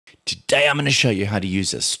Today I'm going to show you how to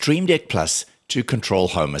use a Stream Deck Plus to control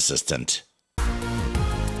Home Assistant.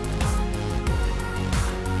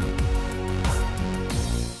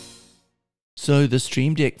 So the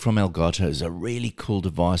Stream Deck from Elgato is a really cool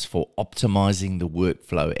device for optimizing the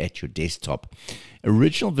workflow at your desktop.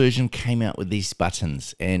 Original version came out with these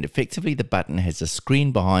buttons, and effectively the button has a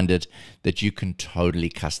screen behind it that you can totally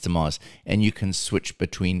customize, and you can switch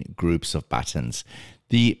between groups of buttons.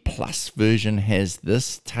 The Plus version has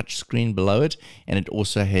this touch screen below it, and it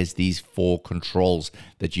also has these 4 controls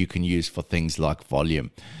that you can use for things like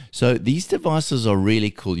volume. So these devices are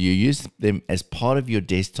really cool. You use them as part of your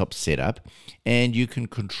desktop setup, and you can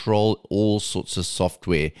control all sorts of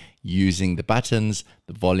software using the buttons,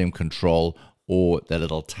 the volume control, or the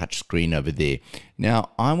little touch screen over there. Now,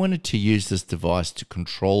 I wanted to use this device to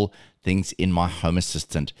control things in my Home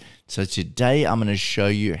Assistant. So today I'm going to show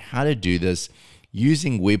you how to do this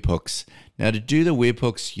using webhooks. Now, to do the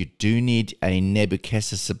webhooks, you do need a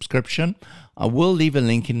Nebuchadnezzar subscription. I will leave a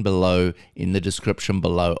link in the description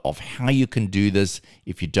below of how you can do this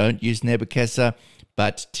if you don't use Nebuchadnezzar,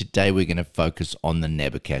 but today we're going to focus on the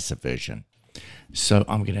Nebuchadnezzar version. So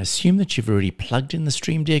I'm going to assume that you've already plugged in the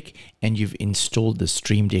Stream Deck and you've installed the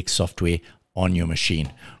Stream Deck software on your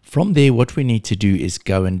machine. From there, what we need to do is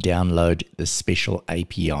go and download the special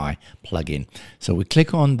API plugin. So we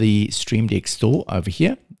click on the Stream Deck store over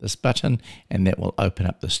here, this button, and that will open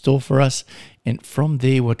up the store for us. And from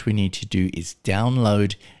there, what we need to do is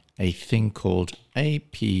download a thing called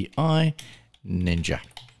API Ninja.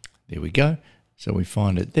 There we go. So we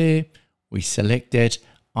find it there. We select that.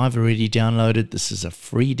 I've already downloaded. This is a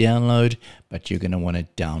free download, but you're going to want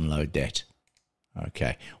to download that.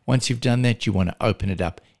 Okay, once you've done that, you want to open it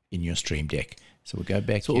up in your Stream Deck. So we'll go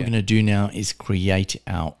back. So what we're going to do now is create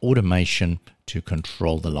our automation to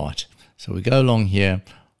control the light. So we go along here,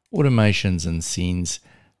 automations and scenes,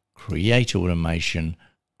 create automation,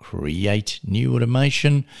 create new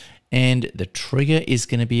automation, and the trigger is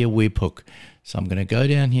going to be a webhook. So I'm going to go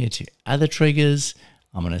down here to other triggers.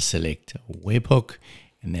 I'm going to select webhook,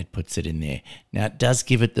 and that puts it in there. Now it does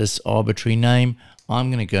give it this arbitrary name. I'm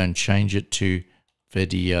going to go and change it to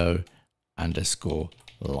video underscore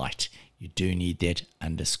light. You do need that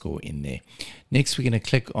underscore in there. Next, we're going to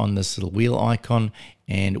click on this little wheel icon,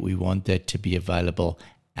 and we want that to be available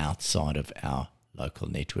outside of our local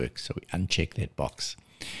network. So we uncheck that box.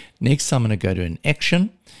 Next, I'm going to go to an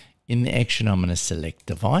action. In the action, I'm going to select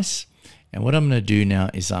device. And what I'm going to do now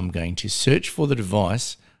is I'm going to search for the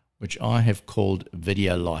device which I have called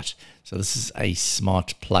Video Light. So this is a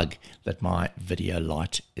smart plug that my Video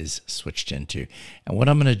Light is switched into. And what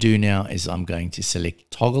I'm going to do now is I'm going to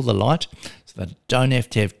select toggle the light so that I don't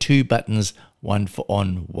have to have 2 buttons, one for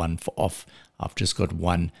on, one for off. I've just got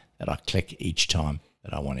one that I click each time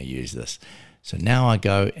that I want to use this. So now I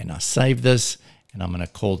go and I save this, and I'm going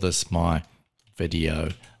to call this my Video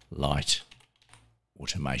Light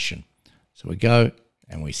automation. So we go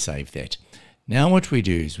and we save that. Now what we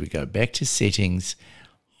do is we go back to settings,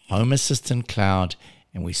 Home Assistant Cloud,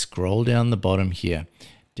 and we scroll down the bottom here.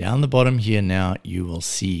 Down the bottom here now you will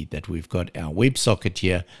see that we've got our WebSocket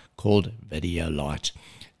here called Video Light.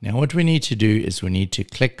 Now what we need to do is we need to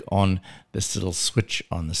click on this little switch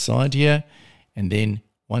on the side here, and then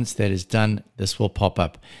once that is done, this will pop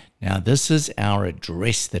up. Now this is our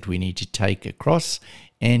address that we need to take across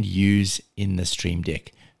and use in the Stream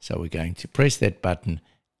Deck. So we're going to press that button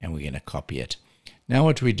and we're going to copy it. Now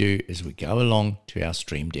what we do is we go along to our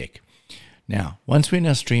Stream Deck. Now, once we're in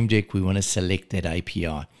our Stream Deck, we want to select that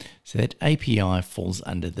API. So that API falls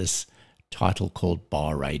under this title called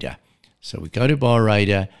Bar Radar. So we go to Bar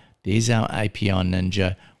Radar, there's our API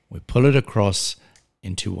Ninja, we pull it across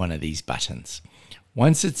into one of these buttons.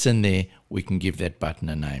 Once it's in there, we can give that button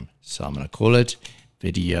a name. So I'm going to call it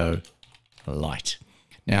Video Light.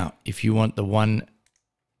 Now, if you want the one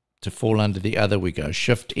to fall under the other, we go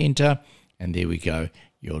Shift Enter, and there we go.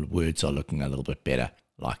 Your words are looking a little bit better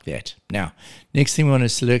like that. Now, next thing we want to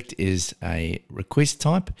select is a request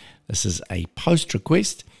type. This is a post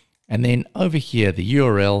request, and then over here the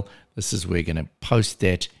URL. This is where we're going to post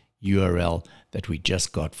that URL that we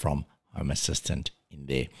just got from Home Assistant in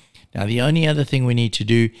there. Now, the only other thing we need to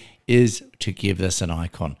do is to give this an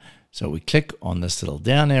icon. So we click on this little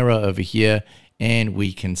down arrow over here, and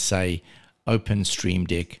we can say Open Stream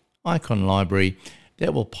Deck Icon Library.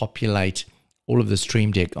 That will populate all of the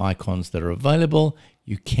Stream Deck icons that are available.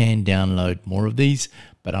 You can download more of these,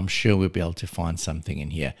 but I'm sure we'll be able to find something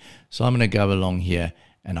in here. So I'm going to go along here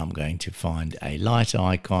and I'm going to find a light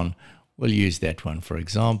icon. We'll use that one for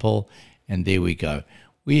example, and there we go.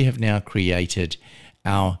 We have now created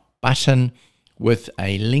our button with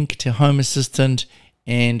a link to Home Assistant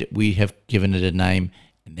and we have given it a name,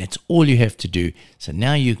 and that's all you have to do. So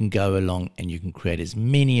now you can go along and you can create as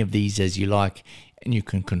many of these as you like, and you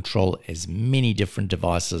can control as many different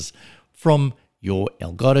devices from your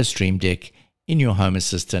Elgato Stream Deck in your Home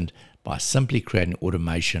Assistant by simply creating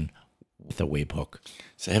automation with a webhook.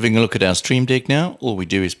 So having a look at our Stream Deck now, all we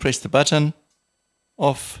do is press the button,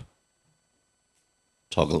 off,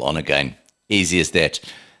 toggle on again. Easy as that.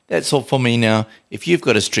 That's all for me now. If you've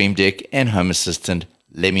got a Stream Deck and Home Assistant,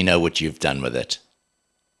 let me know what you've done with it.